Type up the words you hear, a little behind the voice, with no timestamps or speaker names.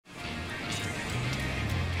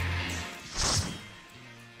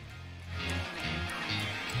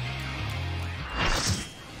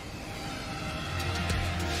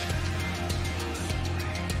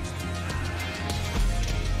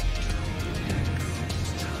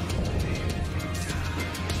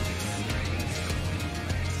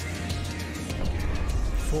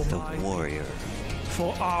The warrior.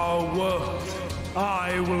 For our world,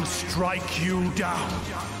 I will strike you down.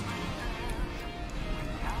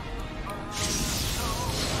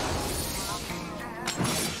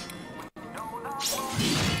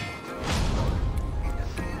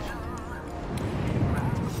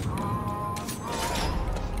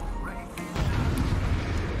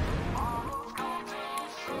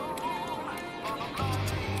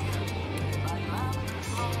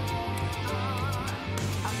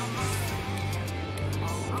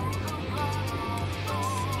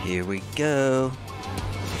 Here we go.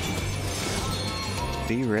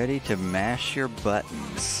 Be ready to mash your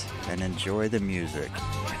buttons and enjoy the music.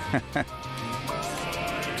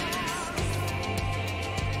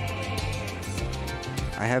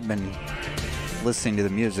 I have been listening to the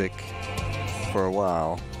music for a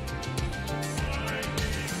while,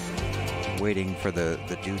 waiting for the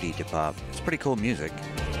duty to pop. It's pretty cool music.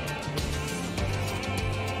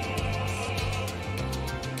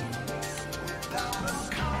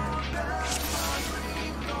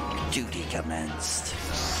 Duty commenced.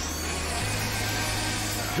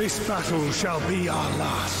 This battle shall be our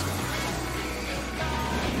last.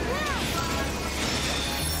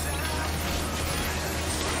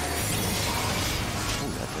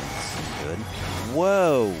 Ooh, that thing's good.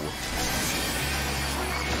 Whoa!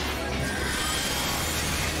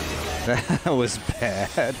 That was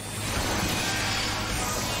bad.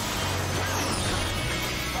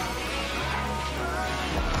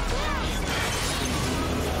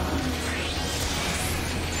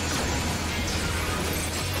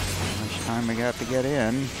 Time we got to get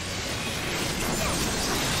in.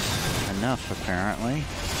 Enough, apparently.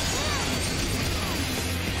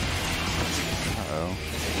 Uh-oh.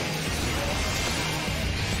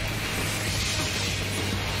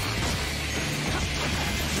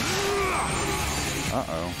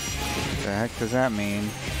 Uh-oh. What the heck does that mean?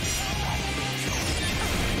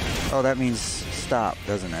 Oh, that means stop,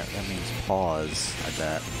 doesn't it? That means pause, I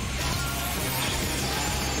bet.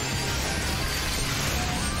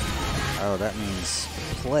 Oh, that means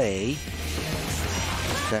play.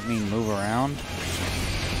 Does that mean move around?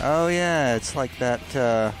 Oh yeah, it's like that,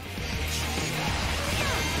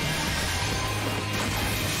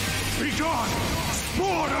 Be gone!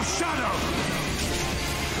 Sword of Shadow!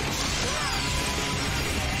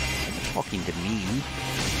 talking to me.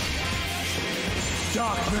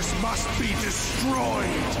 Darkness must be destroyed!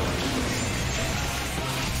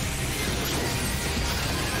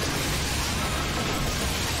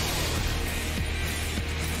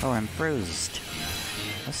 Oh, I'm frozen.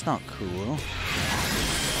 That's not cool.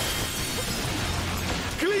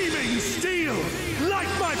 Gleaming steel! Light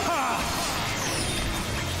my path!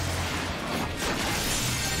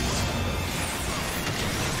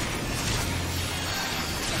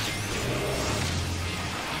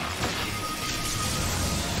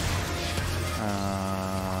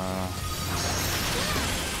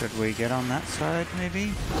 Should we get on that side,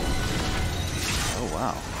 maybe? Oh,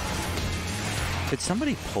 wow. Did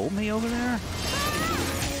somebody pull me over there?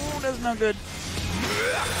 Oh, that's not good.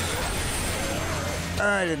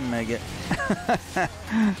 I didn't make it.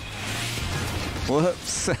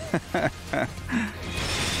 Whoops.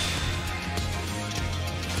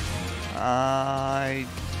 I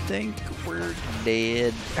think we're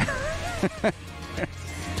dead.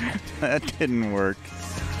 That didn't work.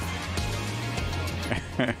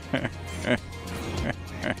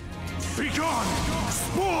 Be gone!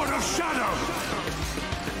 Sword of Shadow!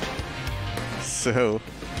 So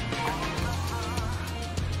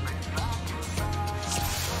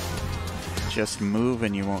just move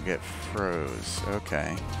and you won't get froze.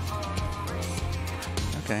 Okay.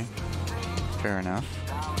 Okay. Fair enough.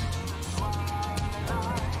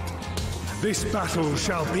 This battle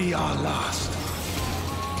shall be our last.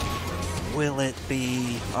 Will it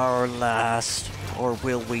be our last, or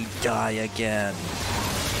will we die again?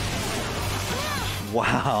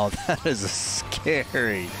 Wow, that is a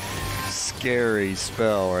scary, scary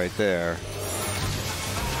spell right there.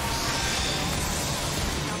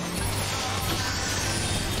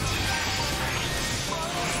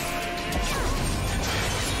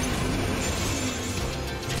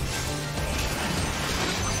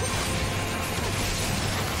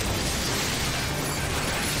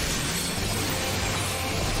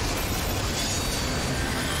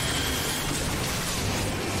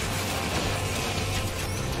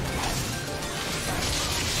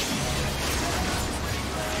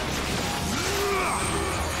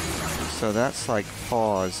 So that's like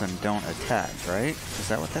pause and don't attack, right? Is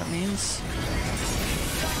that what that means?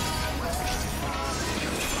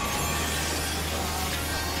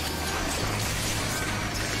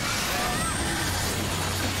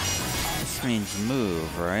 means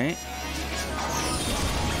move, right?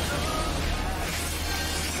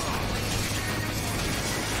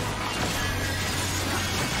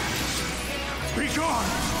 Be gone!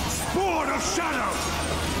 Spawn of shadow!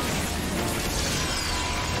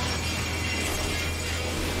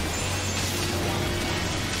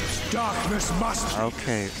 Darkness must be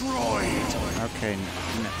destroyed! Okay,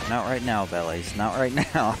 not right now, Bellies. Not right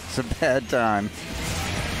now. It's a bad time.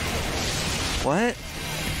 What?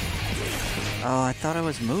 Oh, I thought I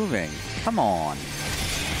was moving. Come on.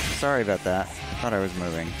 Sorry about that. Thought I was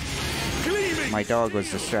moving. My dog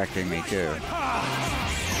was distracting me too.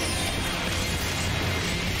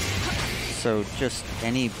 So just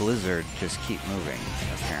any blizzard, just keep moving,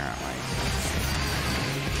 apparently.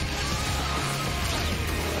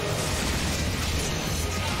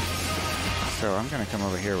 So I'm gonna come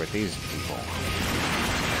over here with these people.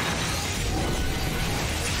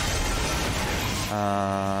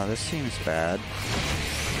 This seems bad.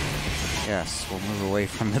 Yes, we'll move away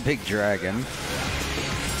from the big dragon.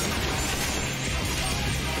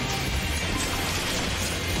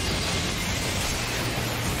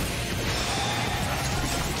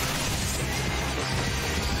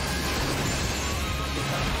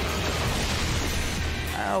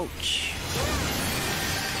 Ouch.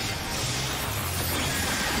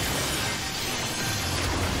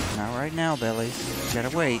 Not right now, Bellies. Gotta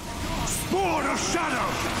wait. Spawn of shadow!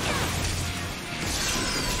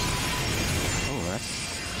 Oh, that's...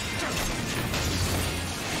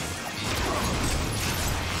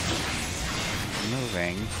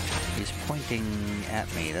 moving. He's pointing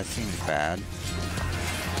at me. That seems bad.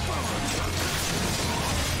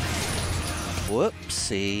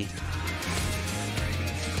 Whoopsie.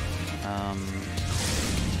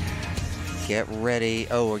 Get ready.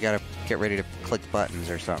 Oh, we gotta get ready to click buttons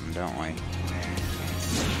or something, don't we?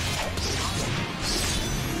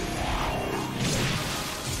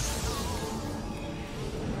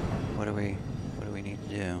 What do we need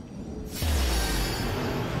to do?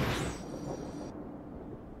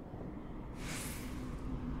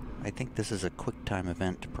 I think this is a quick time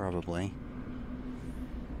event, probably.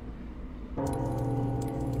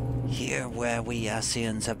 Here, where we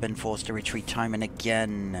Asians have been forced to retreat time and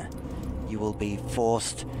again, you will be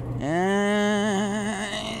forced... I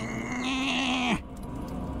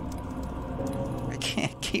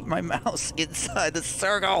can't keep my mouse inside the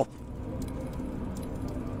circle!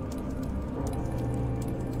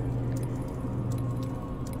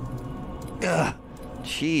 Ugh!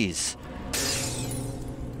 Jeez.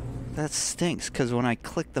 That stinks, because when I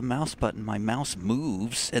click the mouse button, my mouse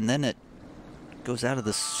moves, and then it goes out of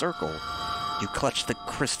the circle. You clutch the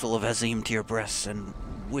crystal of Azim to your breast and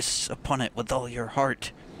wish upon it with all your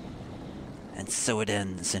heart. And so it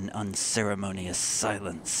ends in unceremonious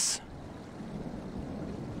silence.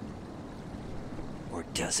 Or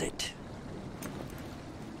does it?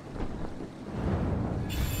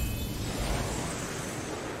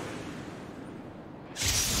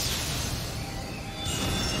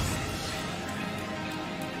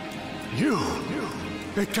 You!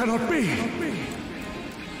 It cannot be!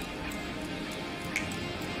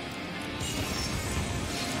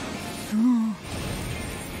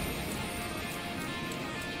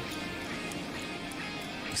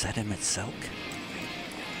 Was that Emmett Silk?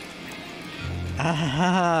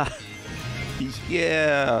 Ah!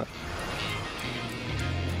 Yeah!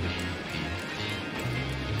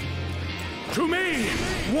 To me,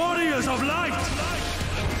 warriors of light!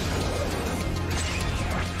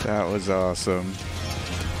 That was awesome.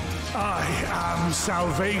 I am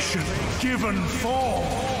salvation given form.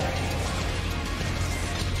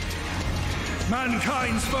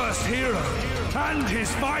 Mankind's first hero and his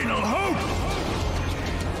final hope.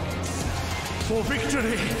 For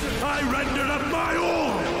victory, I render up my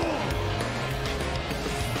all.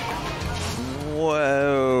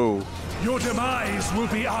 Whoa. Your demise will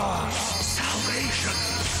be ours. Salvation.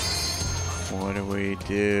 What do we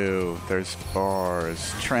do? There's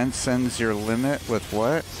bars. Transcends your limit with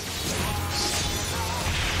what?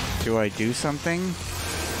 Do I do something?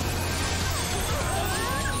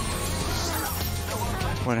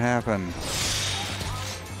 What happened?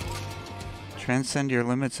 Transcend your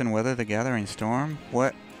limits and weather the gathering storm?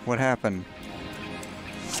 What happened?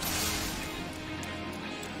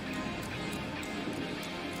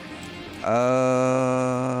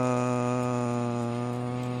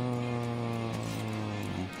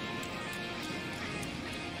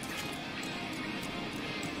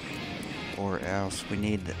 Or else we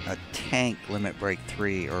need a tank limit break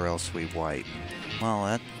 3 or else we wipe.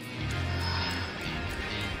 Well,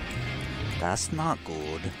 that's not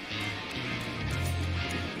good.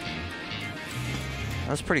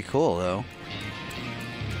 That was pretty cool though.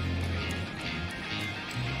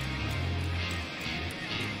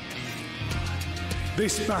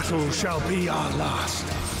 This battle shall be our last.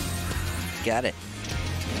 Got it.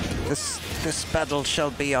 This battle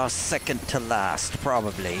shall be our second to last,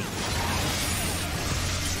 probably.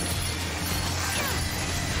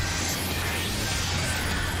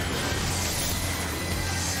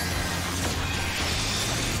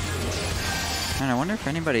 And I wonder if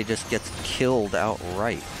anybody just gets killed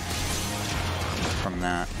outright from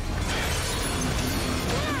that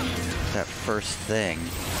first thing.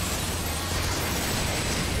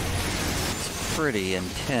 It's pretty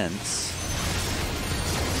intense.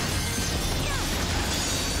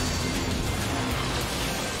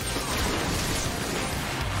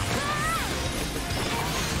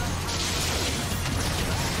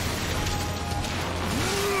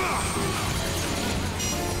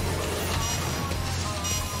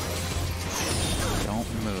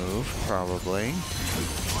 Probably.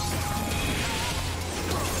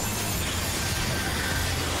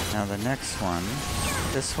 Now the next one,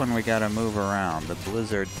 this one we gotta move around. The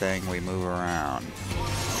blizzard thing we move around.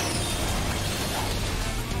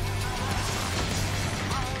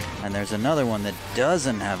 And there's another one that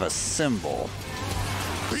doesn't have a symbol.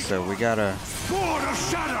 So we gotta...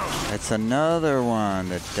 It's another one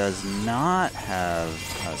that does not have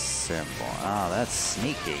a symbol. Oh, that's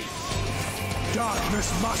sneaky.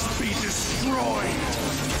 Darkness must be destroyed!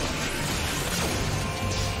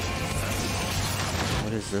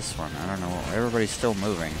 What is this one? I don't know. Everybody's still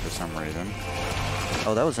moving for some reason.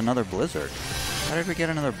 Oh, that was another blizzard. How did we get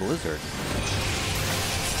another blizzard?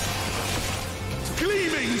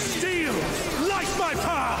 Gleaming steel! Light my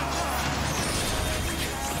path!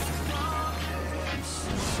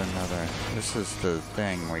 This is the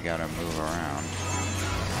thing we gotta move around.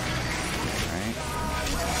 Right?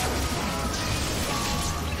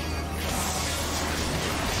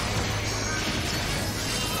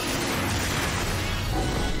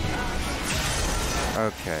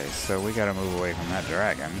 Okay, so we gotta move away from that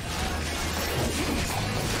dragon.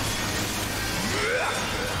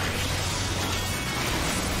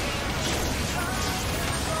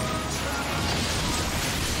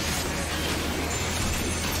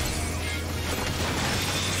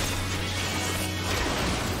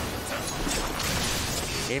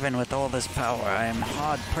 Even with all this power, I am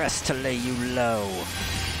hard-pressed to lay you low.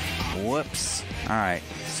 Whoops. Alright,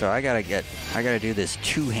 so I gotta do this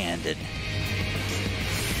two-handed.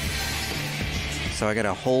 So I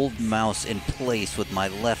gotta hold mouse in place with my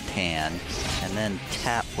left hand, and then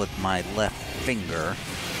tap with my left finger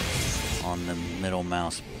on the middle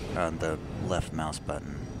mouse, on the left mouse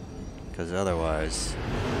button. Because otherwise,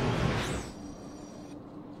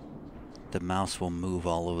 the mouse will move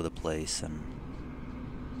all over the place and...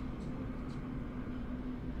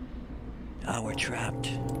 Oh, we're trapped.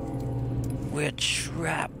 We're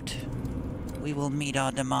trapped. We will meet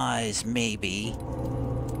our demise, maybe.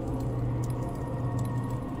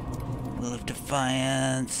 Will of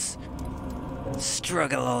defiance.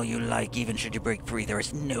 Struggle all you like, even should you break free, there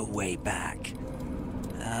is no way back.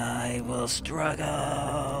 I will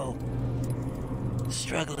struggle.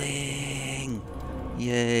 Struggling.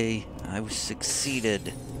 Yay, I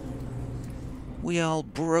succeeded. We all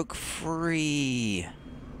broke free.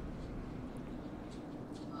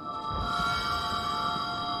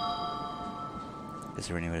 Is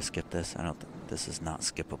there any way to skip this? I don't think this is not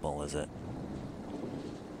skippable, is it?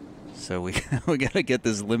 So we gotta get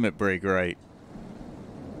this limit break right.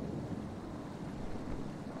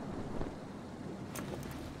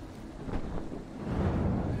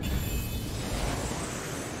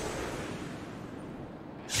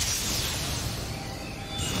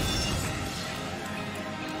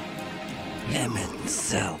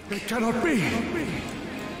 MSQ. It cannot be!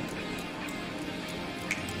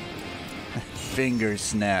 Finger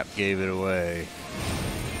snap gave it away.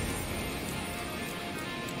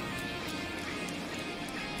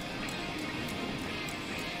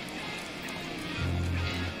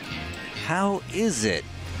 How is it?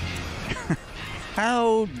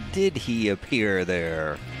 How did he appear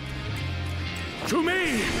there? To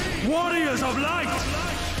me, warriors of light!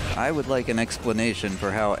 I would like an explanation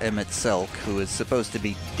for how MSQ, who is supposed to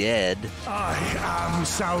be dead... I am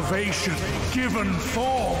salvation, given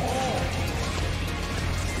form!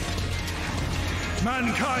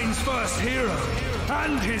 Mankind's first hero,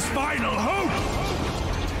 and his final hope!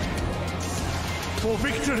 For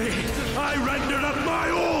victory, I render up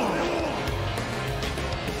my all!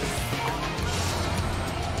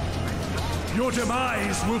 Your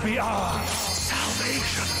demise will be our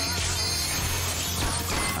salvation!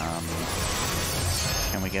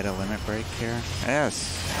 Can we get a limit break here?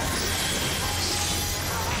 Yes!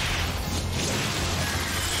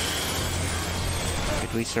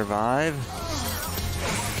 Did we survive?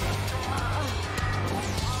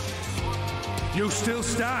 You still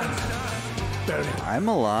stand. Very well. I'm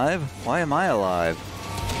alive? Why am I alive?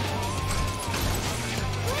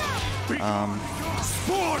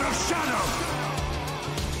 Spawn of Shadow!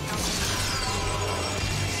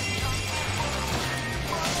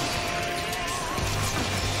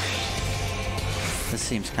 This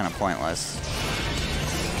seems kind of pointless.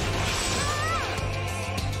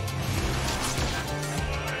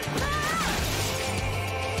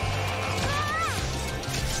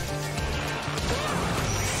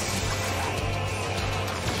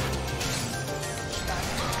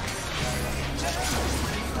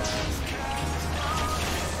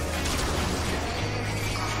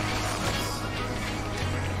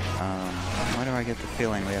 Why do I get the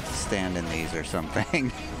feeling we have to stand in these or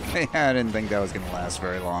something? I didn't think that was going to last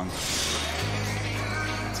very long.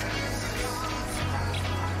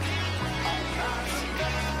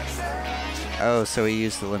 Oh, so he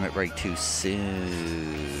used the limit break too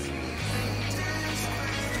soon.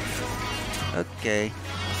 Okay.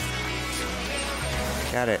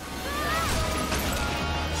 Got it.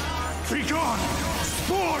 Be gone!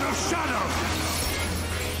 Spawn of Shadow!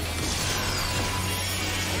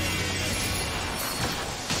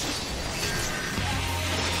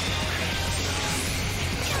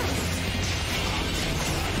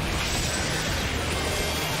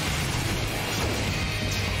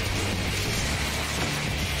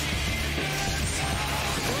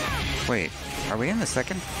 Wait, are we in the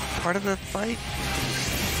second part of the fight?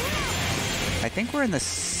 I think we're in the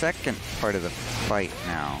second part of the fight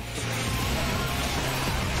now.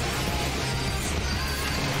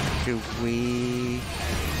 Do we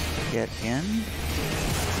get in?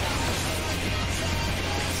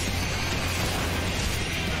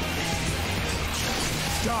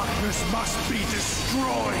 Darkness must be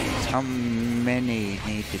destroyed! How many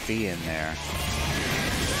need to be in there?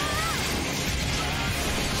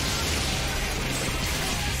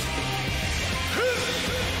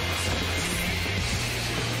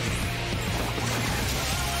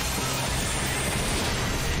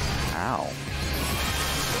 Ow.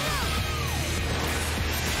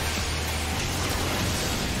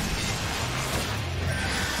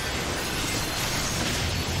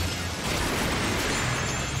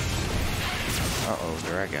 Uh-oh,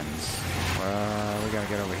 dragons. Well, we gotta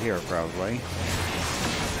get over here, probably.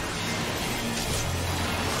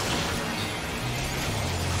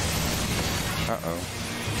 Uh-oh.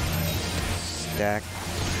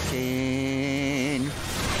 Stacking.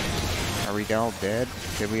 Are we all dead?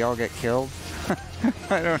 Did we all get killed?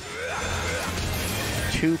 I don't...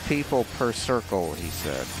 2 people per circle, he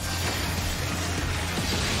said.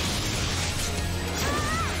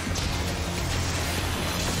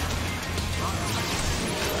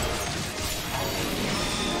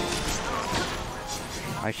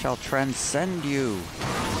 I shall transcend you,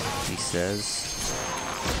 he says.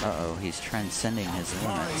 Uh-oh, he's transcending his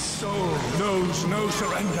My limits. soul knows no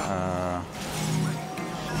surrender.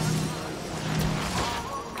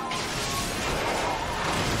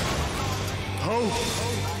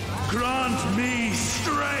 Hope, grant me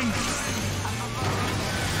strength!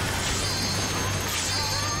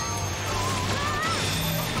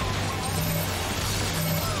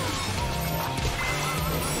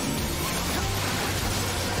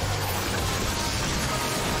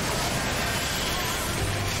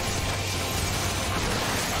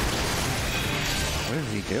 What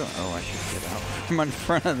is he doing? Oh, I should get out from in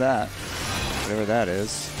front of that. Whatever that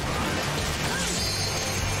is.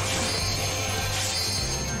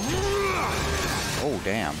 Oh,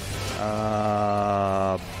 damn.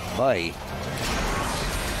 Bite.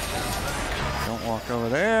 Don't walk over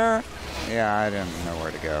there. Yeah, I didn't know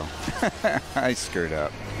where to go. I screwed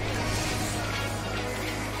up.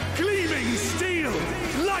 Gleaming steel,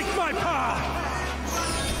 like my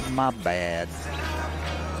path! My bad.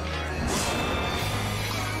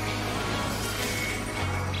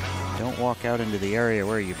 Don't walk out into the area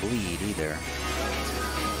where you bleed either.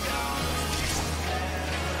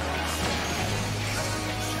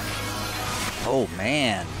 Oh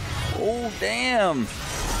man. Oh damn.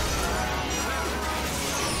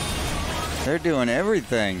 They're doing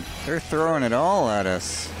everything. They're throwing it all at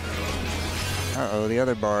us. Uh-oh, the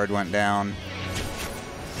other bard went down.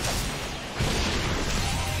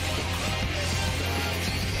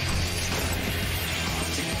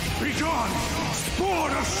 Be gone!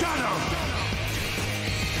 Spawn of Shadow!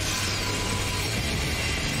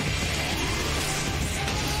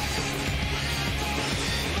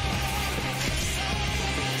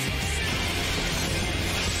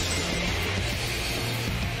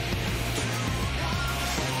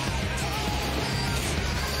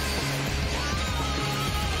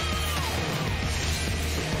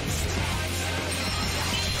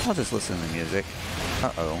 I'll just listen to the music.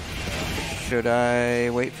 Uh-oh. Should I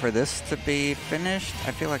wait for this to be finished?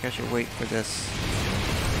 I feel like I should wait for this.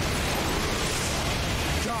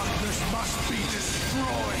 Darkness must be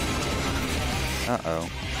destroyed. Uh-oh.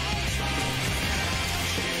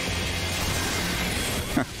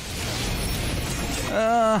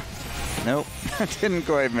 Nope. I didn't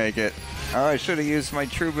quite make it. Oh, I should have used my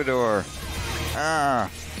troubadour. Ah.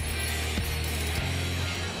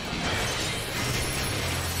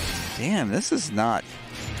 Damn, this is not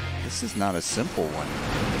a simple one.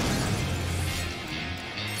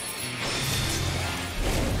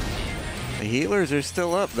 The healers are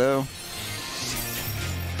still up, though.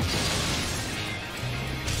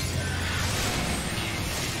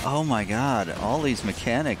 Oh my god, all these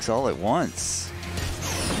mechanics all at once.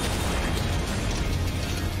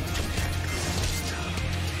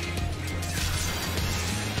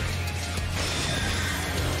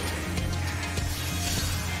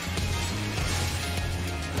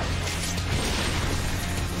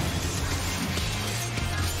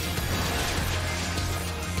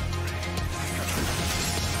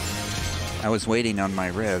 I was waiting on my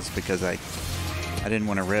res because I didn't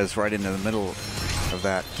want to res right into the middle of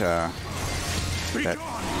that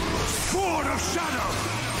Sword of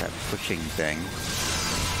Shadow! that pushing thing.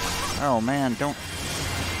 Oh man, don't.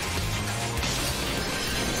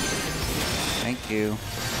 Thank you.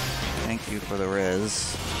 Thank you for the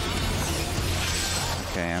res.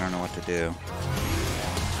 Okay, I don't know what to do.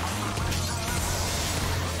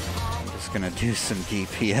 I'm just gonna do some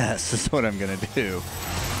DPS is what I'm gonna do.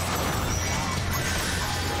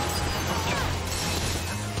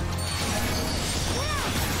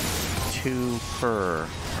 Two per,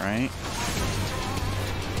 right?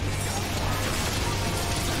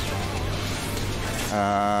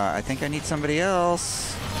 I think I need somebody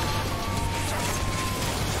else.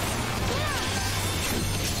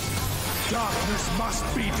 Darkness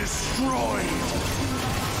must be destroyed.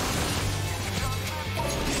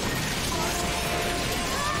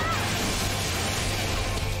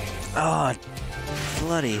 Oh,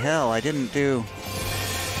 bloody hell, I didn't do...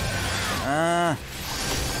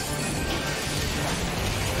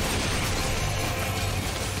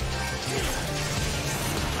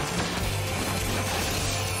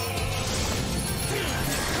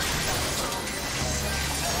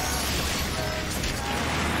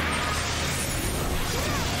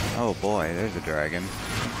 Oh boy, there's a dragon. I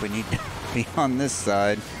think we need to be on this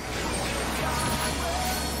side.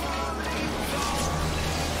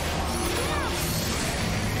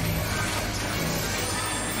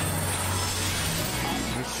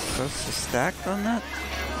 We're supposed to stack on that?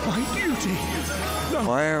 My duty. No.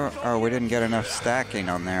 Why are... Oh, we didn't get enough stacking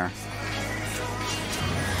on there.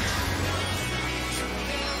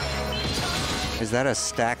 Is that a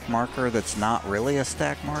stack marker that's not really a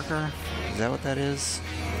stack marker? Is that what that is?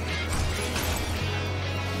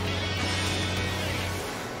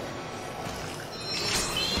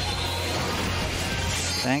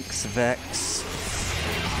 Thanks, Vex.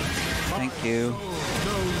 Thank you.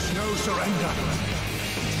 Knows no surrender.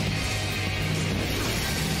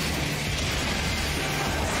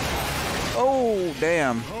 Oh,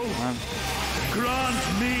 damn.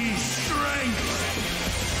 Grant me strength.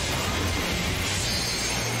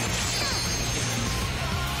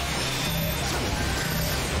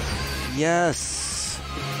 Yes.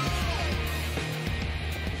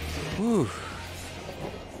 Whew.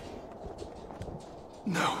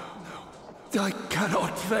 No. I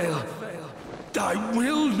cannot fail. I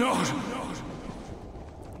will not.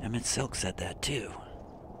 Emmett Silk said that too.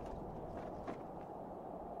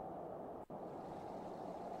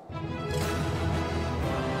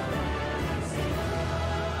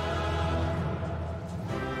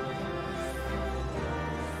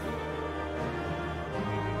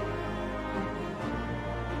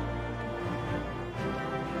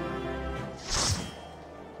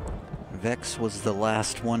 Vex was the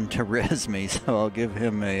last one to res me, so I'll give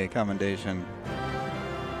him a commendation.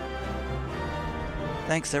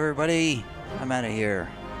 Thanks, everybody. I'm out of here.